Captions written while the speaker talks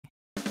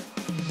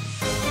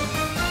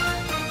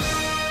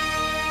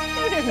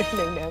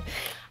No.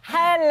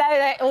 Hello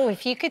there. Oh,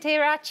 if you could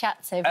hear our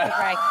chats over the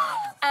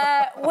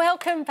break.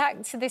 Welcome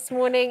back to This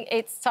Morning.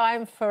 It's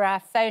time for our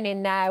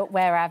phone-in now,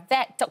 where our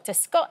vet, Dr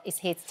Scott, is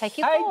here to take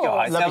your call. Hey,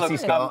 guys. Lovely to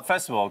see Scott.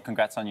 First of all,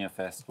 congrats on your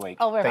first week.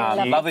 Oh, we're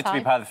having a lovely to time.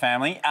 be part of the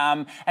family.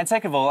 And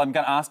second of all, I'm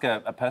going to ask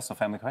a personal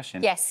family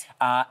question. Yes.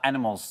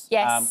 Animals.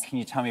 Yes. Can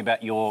you tell me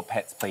about your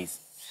pets, please?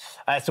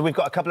 So we've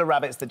got a couple of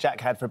rabbits that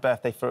Jack had for a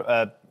birthday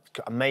for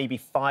maybe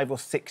 5 or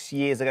 6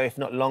 years ago, if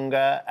not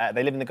longer.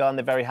 They live in the garden.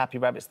 They're very happy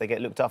rabbits. They get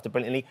looked after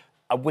brilliantly.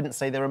 I wouldn't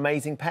say they're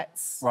amazing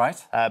pets. Right.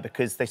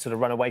 Because they sort of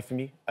run away from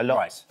you a lot.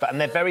 Right. And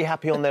they're very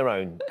happy on their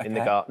own in the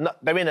garden. No,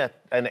 they're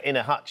in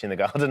a hutch in the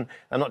garden.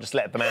 I'm not just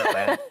letting them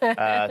out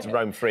there to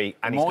roam free.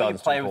 The more you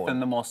play with them,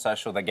 the more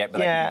social they get. But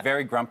they're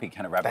very grumpy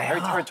kind of rabbit. Very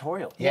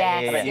territorial.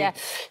 Yeah.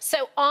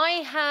 So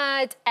I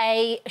had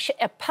a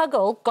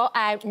puggle got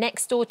out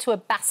next door to a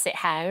basset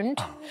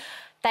hound.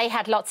 They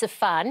had lots of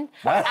fun.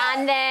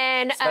 And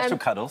then... Special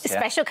cuddles, yeah.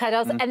 Special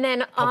cuddles. And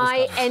then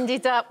I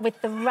ended up with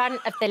the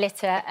runt of the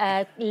litter,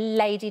 a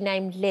lady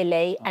named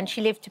Lily, and she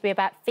lived to be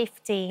about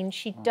 15.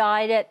 She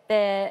died at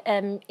the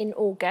in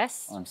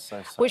August. I'm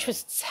so sorry. Which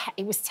was...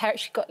 It was terrible.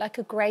 She got, like,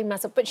 a grey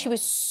muzzle. But she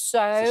was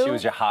so... She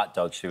was your heart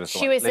dog. She was the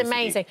She one was that lives with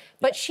amazing. you.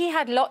 But she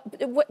had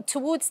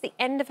towards the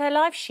end of her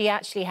life, she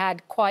actually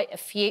had quite a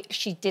few...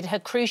 She did her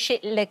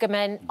cruciate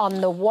ligament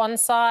on the one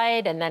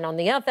side, and then on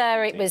the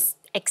other. It was...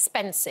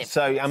 expensive.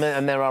 So, I mean,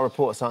 and there are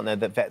reports, aren't there,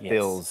 that vet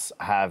bills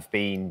have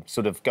been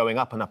sort of going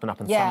up and up and up,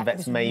 and some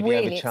vets may be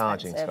really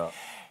overcharging, expensive. Scott.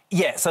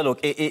 Yeah, so look,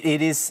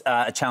 it is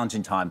a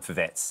challenging time for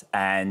vets,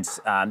 and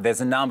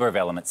there's a number of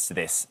elements to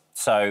this.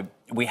 So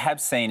we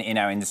have seen in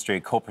our industry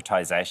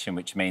corporatisation,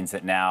 which means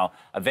that now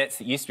vets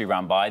that used to be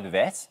run by the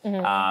vet,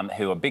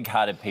 who are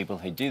big-hearted people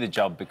who do the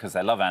job because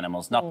they love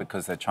animals, not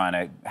because they're trying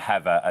to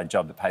have a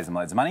job that pays them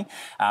loads of money.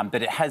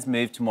 But it has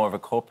moved to more of a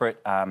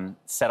corporate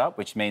setup,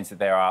 which means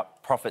that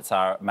profits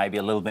are maybe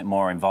a little bit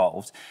more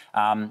involved.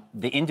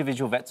 The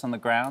individual vets on the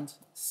ground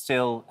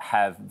still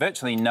have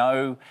virtually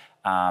no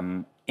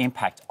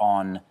impact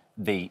on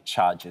the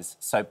charges.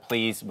 So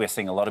please, we're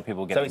seeing a lot of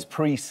people get... So it's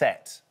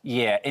preset?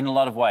 Yeah, in a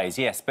lot of ways,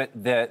 yes. But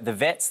the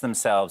vets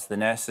themselves, the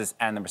nurses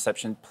and the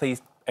reception,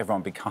 please,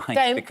 everyone be kind.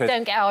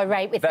 Don't get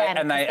irate with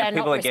them. And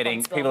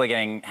people are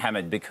getting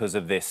hammered because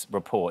of this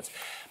report.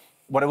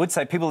 What I would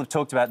say, people have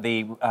talked about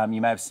you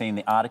may have seen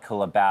the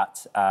article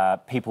about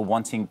people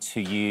wanting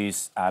to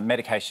use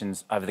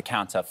medications over the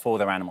counter for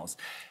their animals.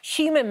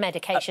 Human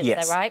medications,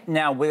 yes. though, right?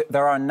 Now,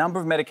 there are a number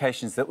of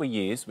medications that we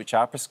use which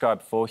are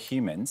prescribed for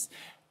humans,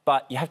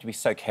 but you have to be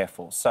so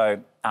careful. So,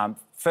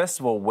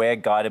 first of all, we're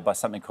guided by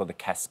something called the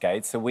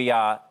Cascade. So we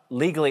are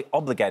legally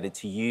obligated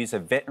to use a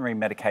veterinary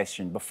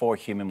medication before a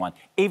human one,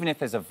 even if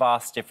there's a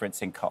vast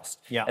difference in cost.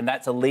 Yeah. And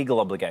that's a legal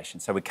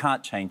obligation, so we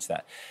can't change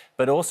that.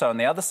 But also, on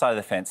the other side of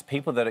the fence,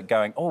 people that are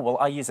going, oh, well,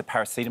 I use a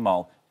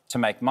paracetamol to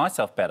make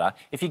myself better.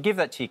 If you give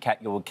that to your cat,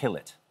 you will kill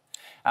it.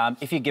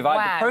 If you give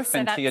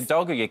ibuprofen to your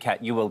dog or your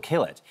cat, you will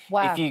kill it.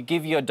 Wow. If you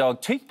give your dog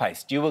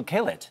toothpaste, you will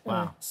kill it.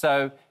 Wow.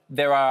 So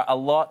there are a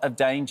lot of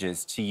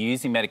dangers to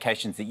using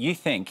medications that you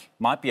think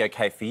might be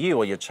OK for you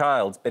or your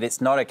child, but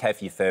it's not OK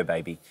for your fur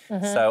baby.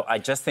 So I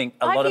just think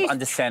a lot of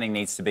understanding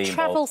needs to be involved.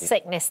 Travel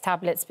sickness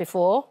tablets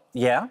before.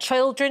 Yeah.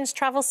 Children's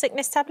travel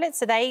sickness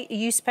tablets, are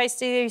you supposed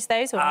to use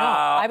those or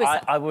not?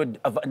 I would.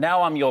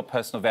 Now I'm your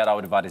personal vet. I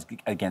would advise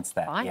against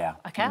that. Fine. Yeah.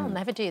 OK, I'll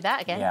never do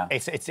that again. Yeah.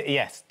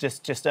 Yes,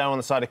 just err on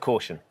the side of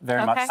caution.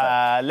 Very much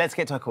so. Let's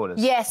get to our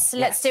callers. Yes,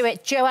 let's do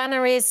it.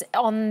 Joanna is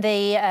on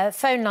the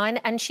phone line,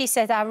 and she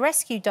says our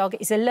rescue dog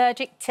is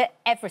allergic to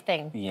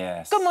everything.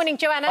 Yes. Good morning,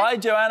 Joanna. Hi,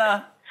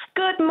 Joanna.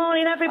 Good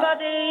morning,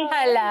 everybody.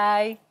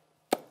 Hello.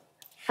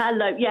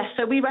 Hello. Yes,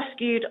 so we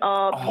rescued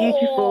our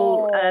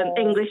beautiful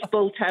English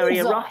Bull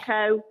Terrier,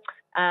 Rocco,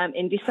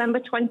 in December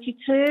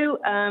 22.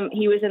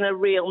 He was in a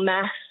real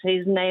mess.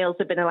 His nails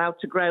had been allowed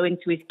to grow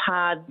into his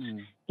pads.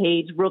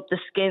 He'd rubbed the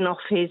skin off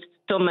his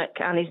stomach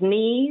and his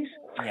knees.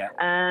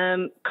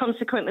 Yeah.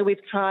 Consequently,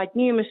 we've tried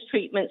numerous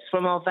treatments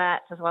from our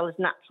vets as well as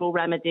natural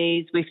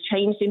remedies. We've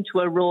changed into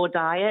a raw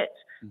diet,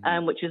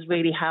 which has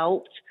really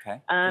helped.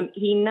 Okay.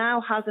 He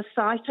now has a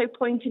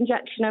Cytopoint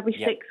injection every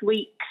 6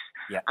 weeks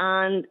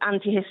and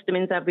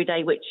antihistamines every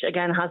day, which,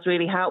 again, has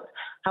really helped.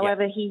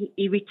 However,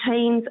 he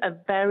retains a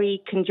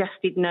very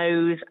congested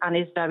nose and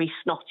is very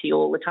snotty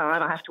all the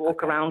time. I have to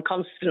walk around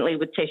constantly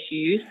with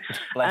tissues.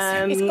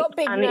 Bless him. He's got a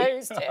big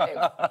nose too.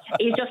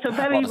 He's just a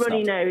very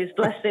runny nose,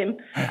 bless him.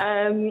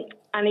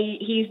 And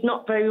he's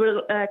not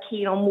very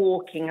keen on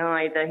walking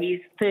either. He's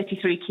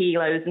 33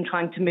 kilos, and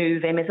trying to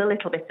move him is a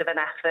little bit of an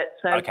effort.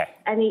 So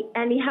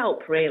any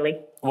help, really?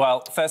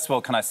 Well, first of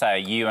all, can I say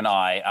you and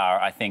I are,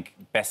 I think,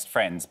 best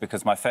friends,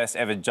 because my first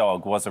ever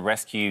dog was a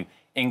rescue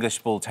English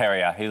Bull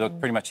Terrier who looked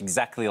pretty much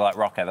exactly like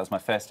Rocco. That was my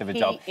first ever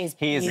dog.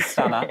 He is a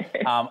stunner.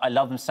 I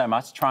love them so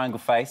much. Triangle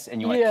face,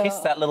 and you want to kiss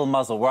that little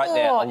muzzle right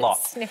there a lot.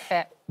 Sniff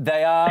it.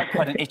 They are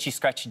quite an itchy,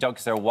 scratchy dog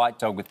because they're a white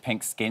dog with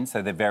pink skin,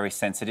 so they're very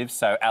sensitive.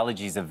 So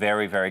allergies are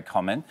very, very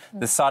common.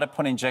 The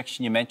Cytopoint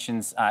injection you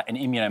mentioned an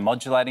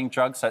immunomodulating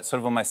drug, so it sort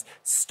of almost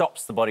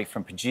stops the body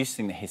from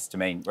producing the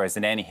histamine, whereas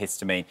an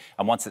antihistamine,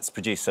 and once it's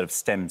produced, sort of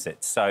stems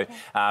it. So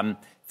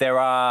there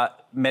are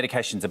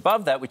medications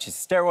above that, which is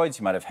steroids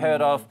you might have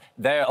heard of.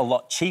 They're a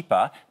lot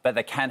cheaper, but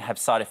they can have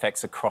side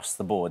effects across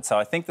the board. So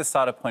I think the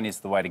Cytopoint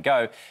is the way to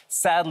go.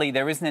 Sadly,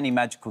 there isn't any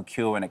magical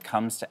cure when it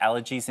comes to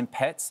allergies in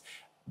pets,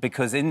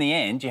 because in the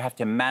end, you have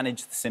to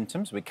manage the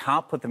symptoms. We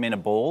can't put them in a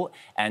ball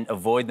and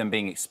avoid them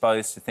being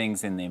exposed to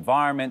things in the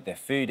environment, their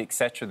food,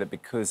 etc., that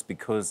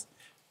because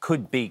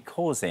could be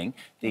causing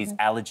these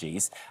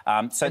allergies.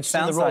 So it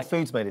sounds the raw like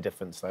food's made a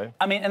difference, though.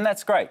 I mean, and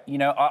that's great. You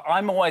know,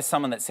 I'm always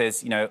someone that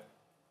says, you know,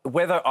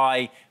 whether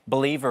I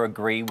believe or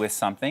agree with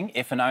something,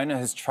 if an owner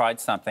has tried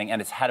something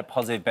and it's had a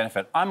positive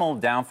benefit, I'm all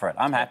down for it.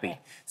 I'm happy.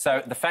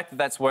 So the fact that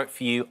that's worked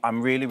for you,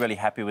 I'm really, really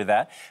happy with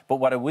that. But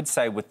what I would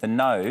say with the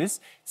nose,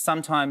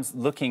 sometimes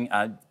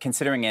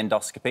considering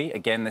endoscopy,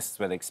 again, this is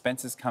where the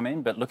expenses come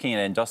in, but looking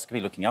at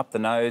endoscopy, looking up the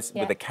nose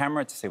with a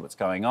camera to see what's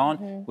going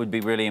on would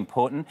be really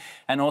important.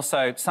 And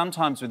also,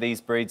 sometimes with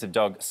these breeds of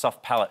dog,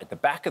 soft palate at the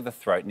back of the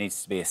throat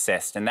needs to be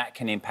assessed, and that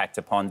can impact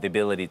upon the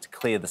ability to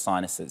clear the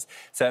sinuses.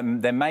 So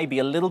there may be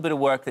a little bit of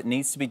work that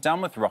needs to be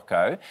done with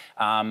Rocco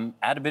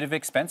at a bit of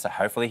expense. So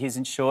hopefully he's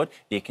insured.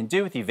 You can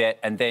do with your vet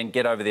and then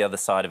get over the other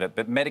side of it.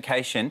 But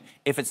medication,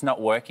 if it's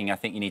not working, I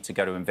think you need to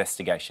go to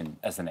investigation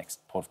as the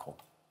next port of call.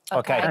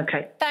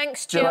 Okay.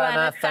 Thanks,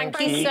 Joanna. Thank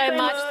you so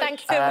much.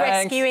 Thank you for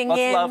rescuing Lots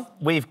of him. love.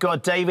 We've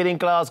got David in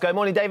Glasgow.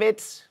 Morning,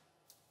 David.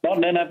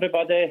 Morning,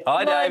 everybody.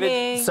 Hi,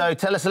 David. So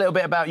tell us a little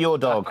bit about your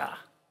dog.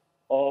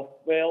 Oh,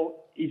 well,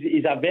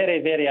 he's a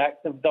very, very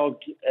active dog,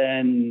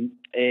 and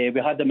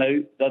we had him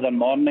out the other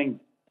morning,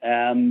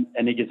 and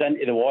he gets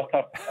into the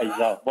water. He's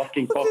a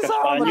working Cocker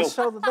Spaniel.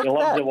 He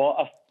loves the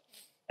water.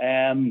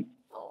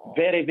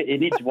 He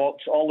needs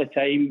walks all the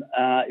time.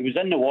 He was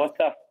in the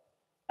water,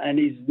 and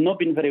he's not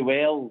been very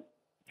well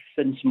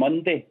since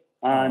Monday.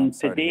 And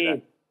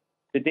today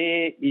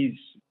he's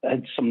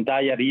had some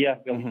diarrhea.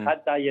 Well, he's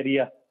had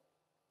diarrhea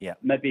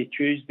maybe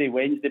Tuesday,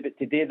 Wednesday, but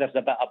today there's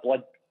a bit of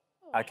blood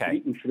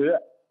leaking through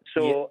it.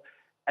 So,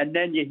 and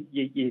then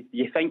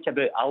you think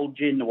about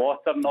algae in the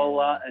water and all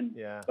that, and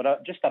we're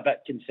just a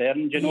bit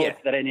concerned. You know, is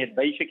there any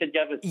advice you could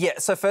give us? Yeah,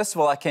 so first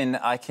of all, I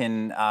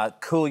can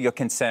cool your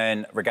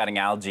concern regarding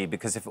algae,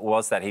 because if it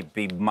was that, he'd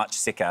be much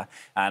sicker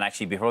and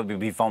actually probably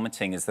be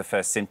vomiting as the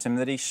first symptom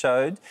that he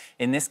showed.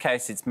 In this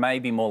case, it's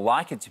maybe more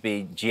likely to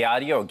be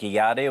Giardia or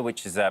Giardia,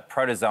 which is a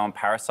protozoan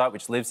parasite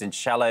which lives in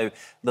shallow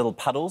little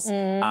puddles.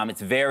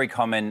 It's very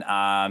common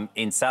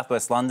in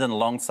southwest London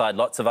alongside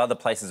lots of other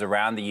places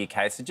around the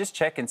UK. So just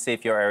check and see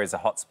if your area is a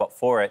hotspot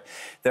for it.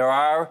 There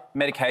are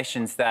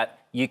medications that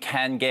you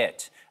can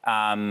get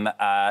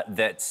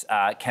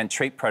that can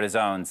treat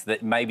protozoans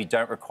that maybe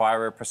don't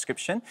require a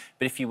prescription.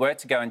 But if you were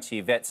to go into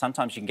your vet,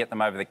 sometimes you can get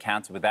them over the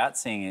counter without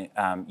seeing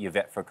your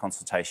vet for a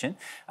consultation,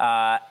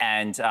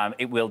 and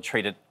it will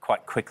treat it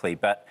quite quickly.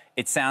 But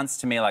it sounds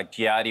to me like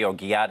Giardia or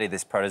Giardia,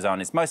 this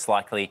protozoan, is most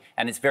likely,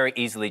 and it's very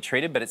easily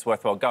treated, but it's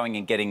worthwhile going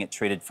and getting it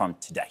treated from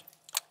today.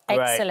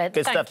 Excellent.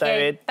 Good stuff,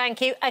 David.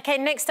 Thank you. OK,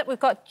 next up we've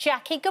got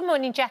Jackie. Good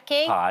morning,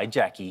 Jackie. Hi,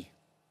 Jackie.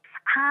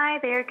 Hi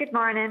there, good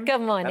morning.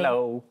 Good morning.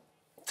 Hello.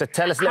 So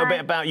tell us a little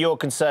bit about your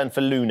concern for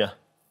Luna.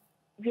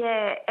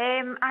 Yeah,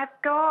 I've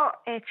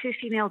got 2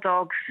 female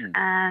dogs,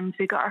 and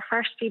we got our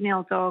first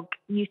female dog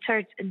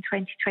neutered in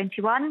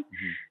 2021,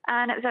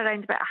 and it was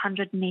around about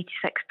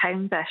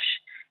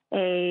 £186-ish.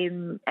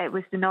 It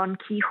was the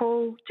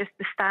non-keyhole, just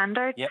the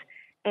standard.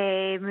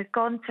 We've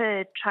gone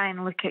to try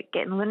and look at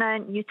getting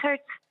Luna neutered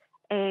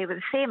with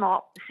the same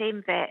op, the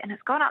same vet, and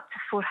it's gone up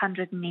to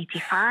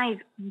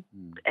 £485.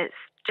 It's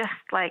just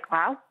like,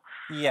 wow.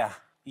 Yeah.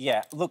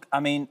 Look,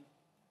 I mean,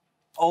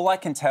 all I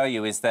can tell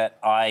you is that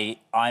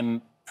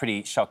I'm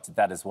pretty shocked at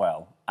that as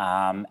well.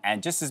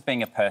 And just as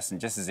being a person,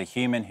 just as a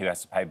human who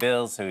has to pay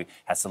bills, who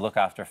has to look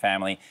after a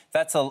family,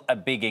 that's a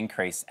big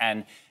increase.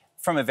 And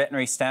from a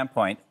veterinary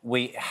standpoint,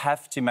 we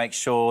have to make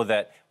sure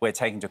that we're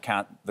taking into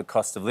account the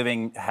cost of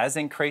living has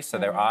increased, so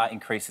there are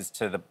increases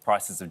to the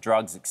prices of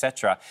drugs,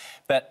 etc.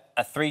 But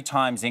a 3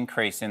 times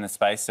increase in the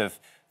space of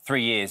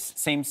 3 years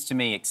seems to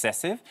me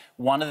excessive.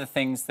 One of the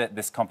things that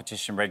this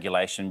competition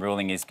regulation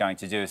ruling is going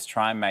to do is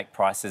try and make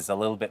prices a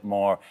little bit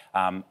more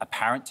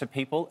apparent to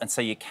people, and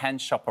so you can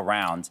shop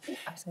around.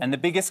 And the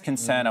biggest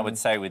concern I would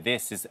say with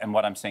this is, and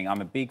what I'm seeing, I'm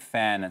a big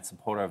fan and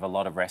supporter of a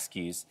lot of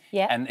rescues.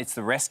 And it's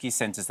the rescue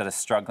centres that are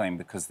struggling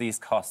because these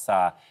costs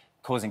are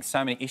causing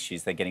so many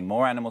issues. They're getting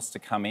more animals to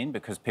come in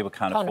because people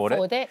can't afford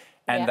it.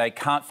 And they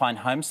can't find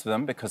homes for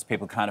them because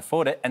people can't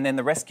afford it. And then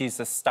the rescues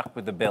are stuck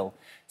with the bill.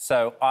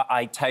 So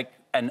I take,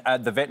 and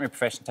the veterinary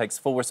profession takes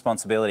full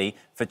responsibility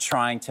for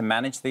trying to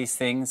manage these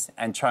things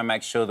and try and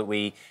make sure that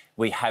we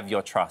have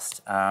your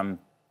trust.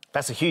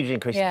 That's a huge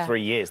increase in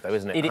 3 years, though,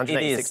 isn't it?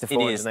 186 to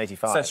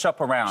 485. So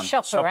shop around.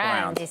 Shop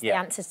around is the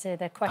answer to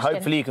the question.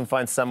 Hopefully you can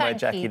find somewhere,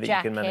 Jackie, that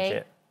you can manage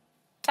it.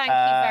 Thank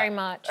you very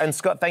much. And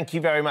Scott, thank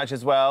you very much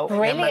as well.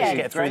 Brilliant. We managed to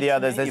get through the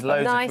others. There's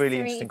loads Nice of really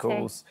to interesting meet you.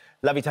 calls.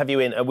 Lovely to have you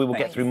in, and we will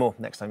get through more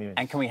next time you're in.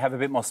 And can we have a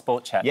bit more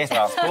sport chat Yes, as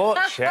well? sport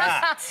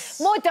chat.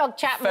 More dog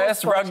chat, more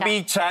First sport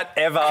rugby chat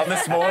ever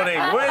this morning.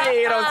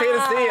 Wait, I was here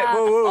to see it.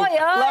 Woo, woo. Oi,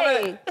 oi.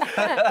 Love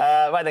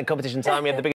it. Right then, competition time. We have the big